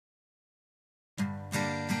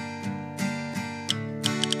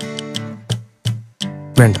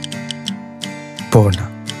വേണ്ട, പോവണ്ട.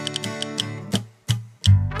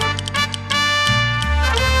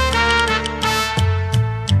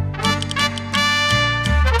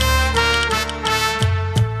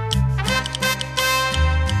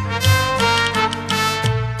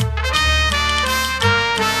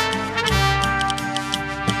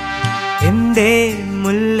 എന്തേ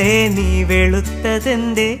മുല്ലേ നീ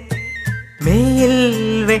വെളുത്തതെന്തേ, മെയ്യിൽ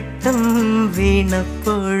വെട്ടം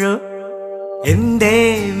വീണപ്പോഴോ. എന്തേ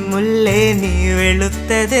മുല്ലേ നീ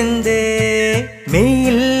വെളുത്തതെന്തേ,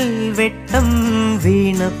 മെയ്യിൽ വെട്ടം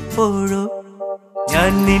വീണപ്പോഴോ.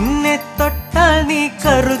 ഞാൻ നിന്നെ തൊട്ടാൽ നീ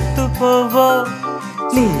കറുത്തു പോവോ,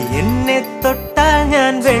 നീ എന്നെ തൊട്ടാൽ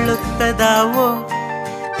ഞാൻ വെളുത്തതാവോ.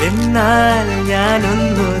 എന്നാൽ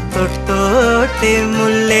ഞാനൊന്നു തൊട്ടോട്ടെ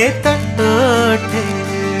മുല്ലേ തൊട്ടോട്ടെ.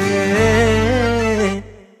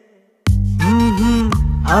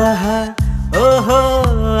 ആഹാ ഓഹോ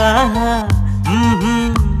ആഹാ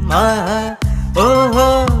ആഹാ ഓഹോ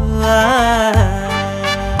ആഹാ.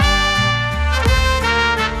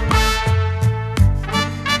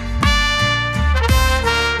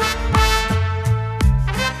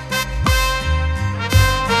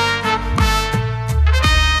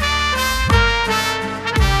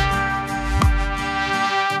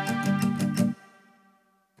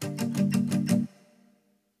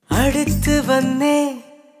 അടുത്ത് വന്നേ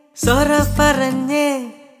സൊറ പറഞ്ഞേ,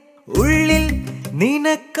 ഉള്ളിൽ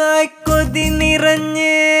നിനക്കായി കൊതി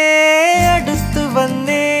നിറഞ്ഞേ. അടുത്ത്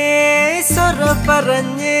വന്നേ സൊറ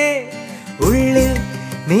പറഞ്ഞേ, ഉള്ളിൽ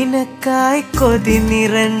നിനക്കായി കൊതി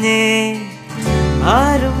നിറഞ്ഞേ.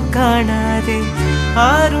 ആരും കാണാതെ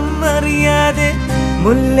ആരും അറിയാതെ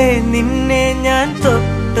മുല്ലേ നിന്നെ ഞാൻ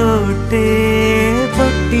തൊട്ടോട്ടെ.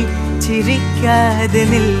 പൊട്ടി ചിരിക്കാതെ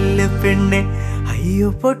നില്ല് പെണ്ണെ, അയ്യോ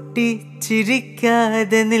പൊട്ടി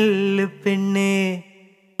ചിരിക്കാതെ നില്ല് പെണ്ണെ.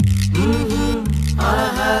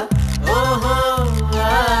 ആഹാ ഓഹോ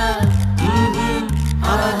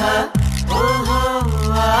ആഹാ ഓഹോ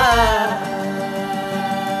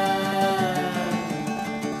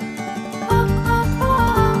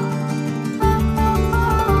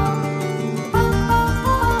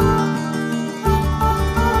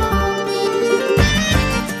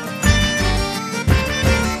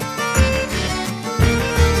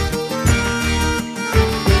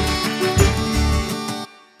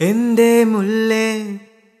എന്തേ മുല്ലേ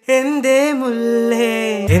എന്തേ മുല്ലേ,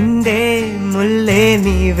 എന്തേ മുല്ലേ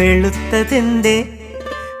നീ വെളുത്തതെന്തേ,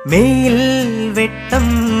 മെയ്യിൽ വെട്ടം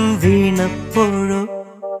വീണപ്പോഴോ.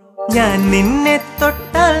 ഞാൻ നിന്നെ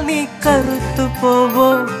തൊട്ടാൽ നീ കറുത്തു പോവോ,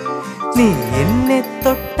 നീ എന്നെ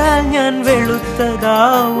തൊട്ടാൽ ഞാൻ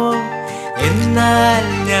വെളുത്തതാവോ. എന്നാൽ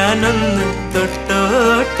ഞാനൊന്ന്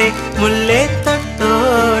തൊട്ടോട്ടെ മുല്ലേ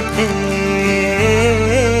തൊട്ടോട്ടെ.